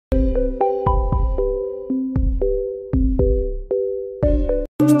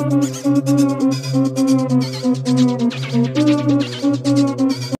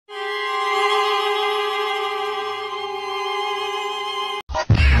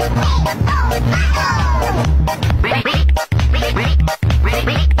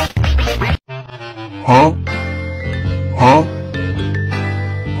Huh? Huh?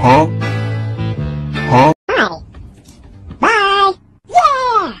 Huh? Huh? Bye.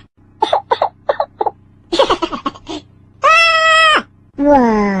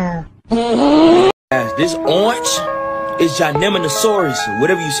 Yeah. Whoa. This orange is Gigantosaurus,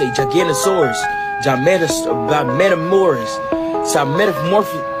 whatever you say, Gigantosaurus, Gigantosaurus,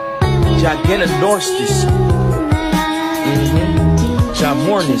 Metamorphic, Gigantosaurus,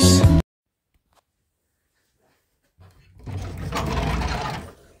 Ginormous.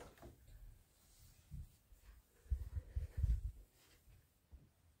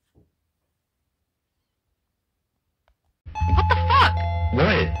 What the fuck?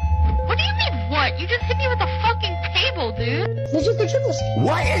 What? What do you mean what? You just hit me with a fucking table, dude. This is the triple skin.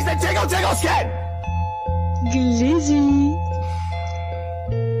 What is the tickle skin? Glizzy.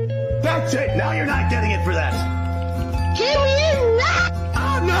 That's it. Now you're not getting it for that. Give me that.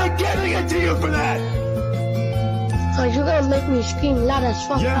 I'm not getting it to you for that. So you're gonna make me scream loud as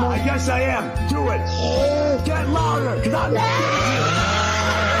fuck. Yeah, more. I guess I am. Do it. Yeah. Get louder, because I'm not getting you.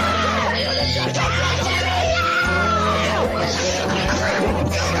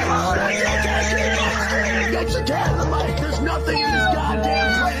 Get your cat in the mic. There's nothing in this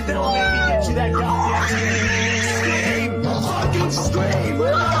goddamn plate that'll make me get you that goddamn scream. Fucking scream.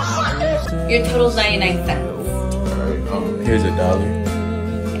 Your total's 99 cents. Alright, here's $1.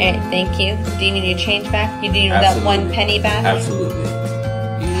 Alright, thank you. Do you need your change back? You need that Absolutely. 1 penny back? Absolutely.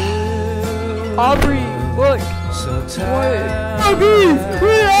 Aubrey, look. Aubrey,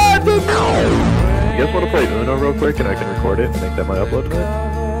 we have to go. You guys want to play Uno real quick and I can record it and make that my upload to it?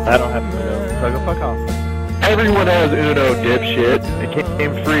 I don't have Uno, so go fuck off. Everyone has Uno, dipshit. It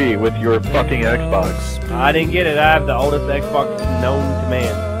came free with your fucking Xbox. I didn't get it. I have the oldest Xbox known to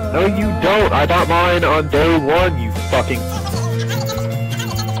man. No, you don't. I bought mine on day one, you fucking...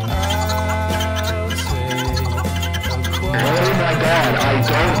 Oh my god, I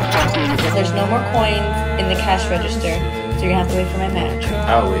don't fucking... There's no more coins in the cash register, so you're gonna have to wait for my manager.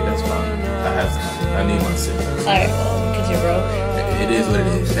 I'll wait, that's fine. I have time. I need my $6. Alright, well, because you're broke. It is what it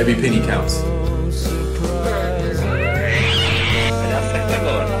is. Every penny counts.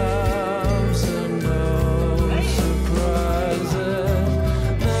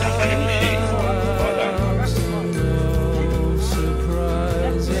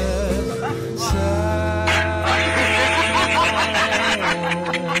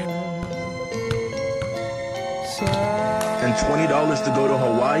 And $20 to go to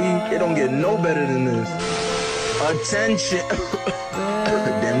Hawaii? It don't get no better than this. Attention.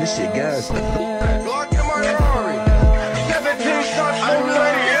 Damn, this shit gas. Lock in my Ferrari. 17 shots from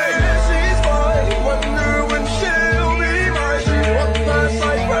she's mine. Wonder when she'll be mine. She walks past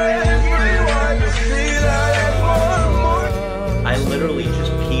like rewind to see that one more. I literally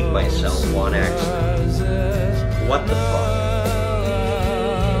just peed myself on accident. What the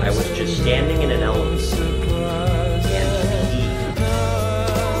fuck? I was just standing in an elevator.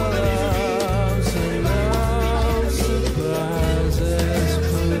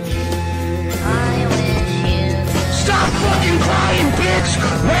 Fucking crying, bitch!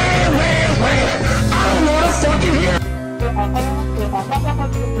 Where? I don't wanna fucking hear.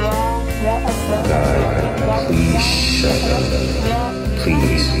 God, please shut up.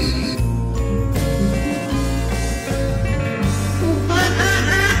 Please.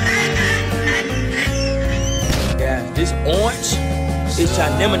 Yeah, this orange is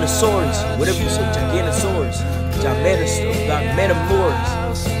Gigantosaurus, whatever you say, Gigantosaurus,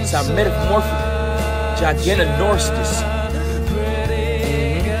 Metamorphic, Gigantosaurus,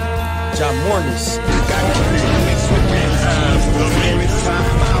 Ginormous. Can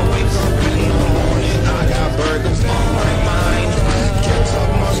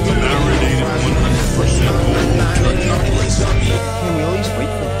we at least wait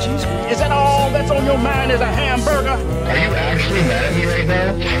for the cheese? Is that all that's on your mind is a hamburger? Are you actually mad at me right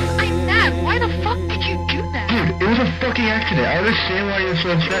now? I'm mad. Why the fuck did you do that? Dude, it was a fucking accident. I understand why you're so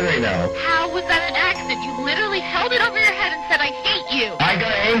upset right now. How was that an accident? You literally held it over your head and said, I hate you. I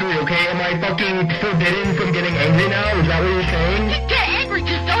got angry, okay? Am I fucking forbidden from getting angry now? Is that what you're saying? You get angry,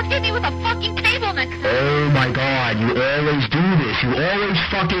 just don't hit me with a fucking table next time. Oh my god, you always do this. You always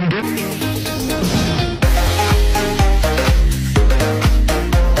fucking do this.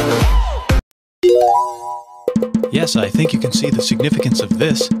 Yes, I think you can see the significance of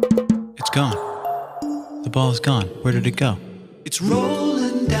this. It's gone. The ball is gone. Where did it go? It's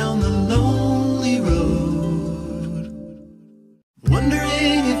rolling down the lonely road,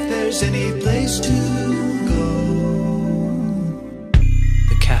 wondering if there's any place to go.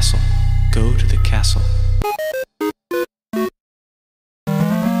 The castle. castle.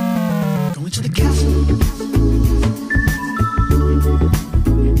 Go into the castle.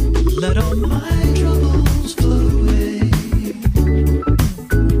 Let all my troubles float away.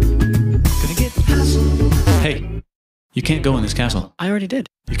 Gonna get hassled. Hey, you can't go in this castle. I already did.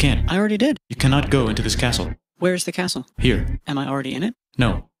 You can't. I already did. You cannot go into this castle. Where's the castle? Here. Am I already in it?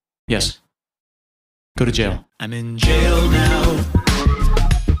 No. Yes. Go to jail. I'm in jail now.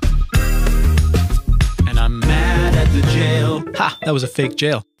 And I'm mad at the jail. Ha! That was a fake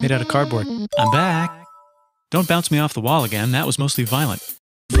jail. Made out of cardboard. I'm back. Don't bounce me off the wall again. That was mostly violent.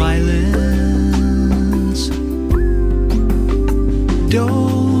 Violence.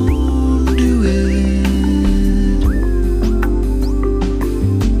 Don't do it.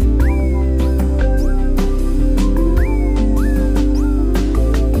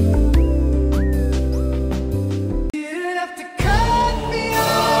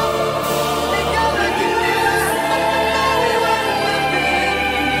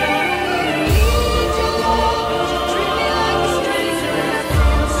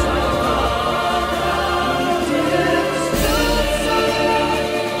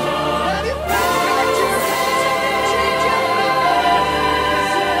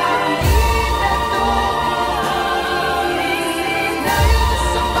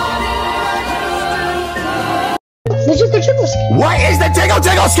 What is the tickle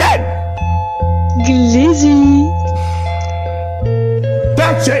tickle skin? Glizzy.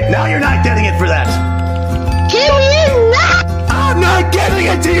 That's it. Now you're not getting it for that. Give me that. I'm not giving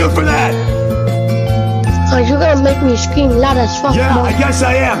it to you for that. Oh, you're gonna make me scream loud as fuck. Yeah, boy. I guess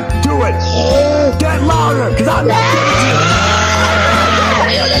I am. Do it. Get louder, cause I'm not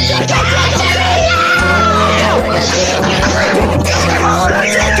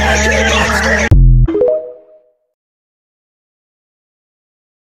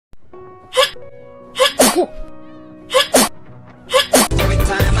Every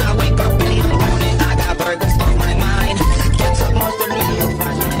time I wake up in the morning, I got burgers on my mind. Gets up most of me, you'll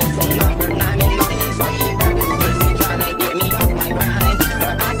find me from number 9 in the days. So you burgers busy trying to get me off my grind.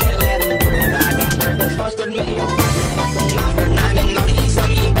 But I can't let him do it. I got burgers most of me, you'll find me from number 9 in the days. So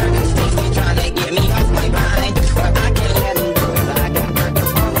you burgers busy trying to get me off my grind. But I can't let him do it. I got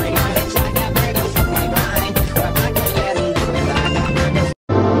burgers on my mind. I got burgers on my grind. But I can't let him do it. I got burgers.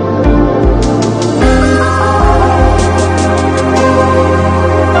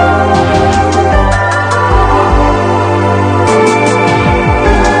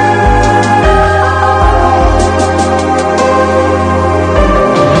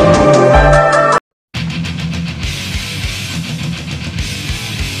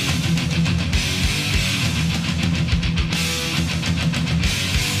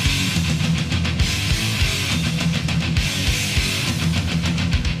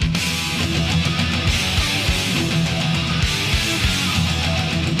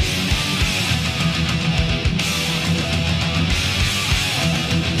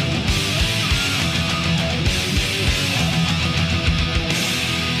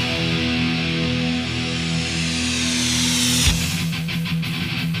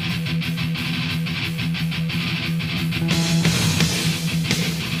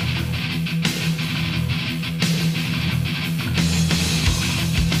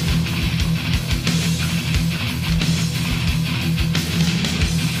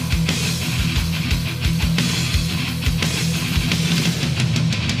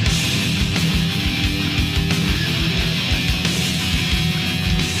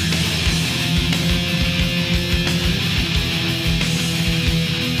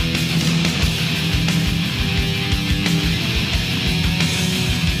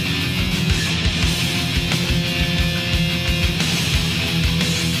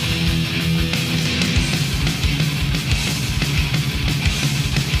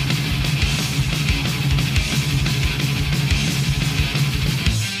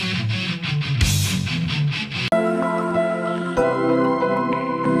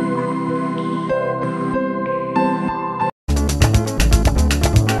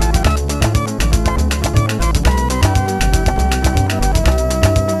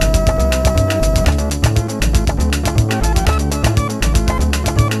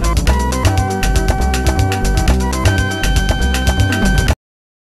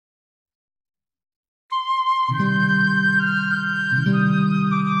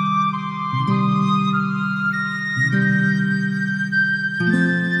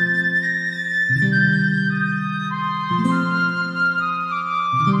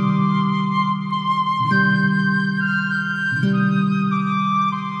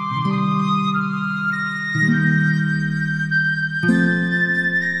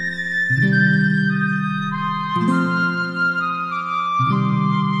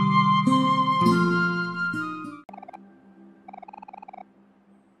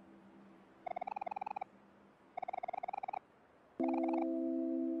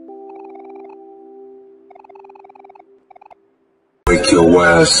 your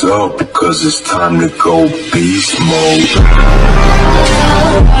ass up, because it's time to go beast mode.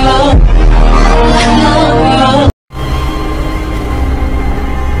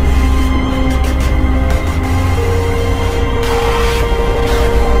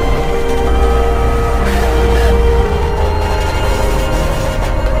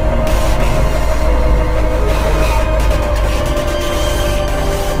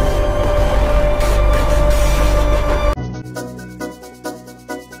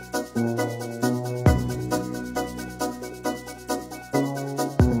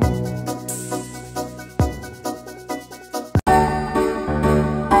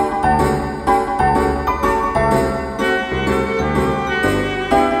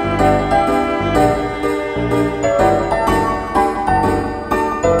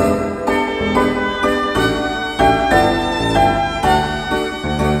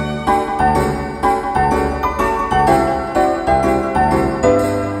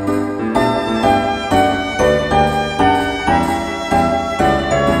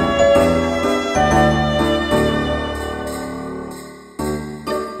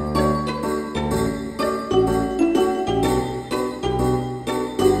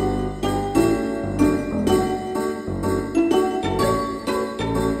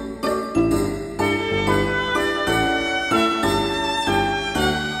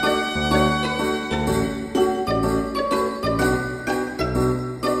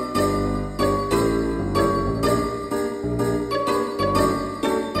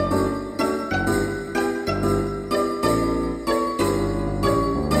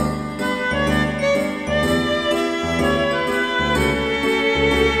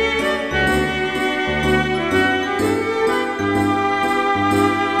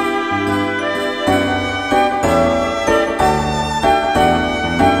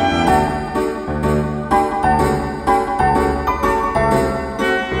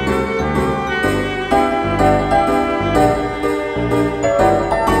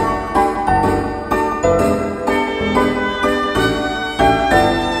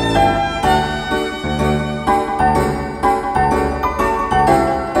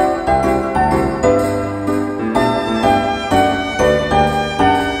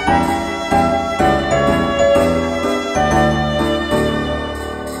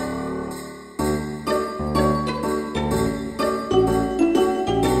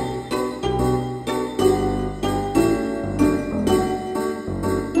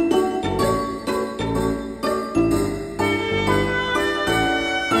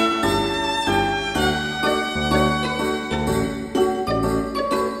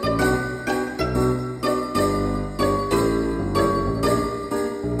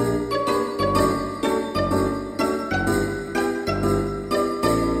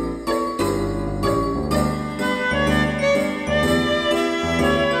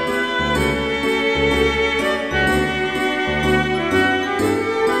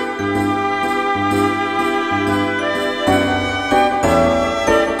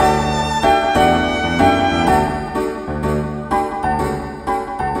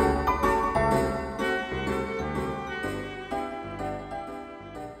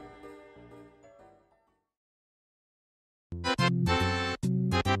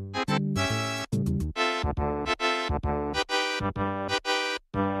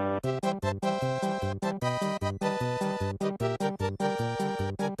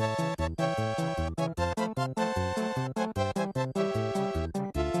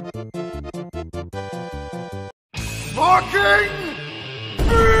 Fucking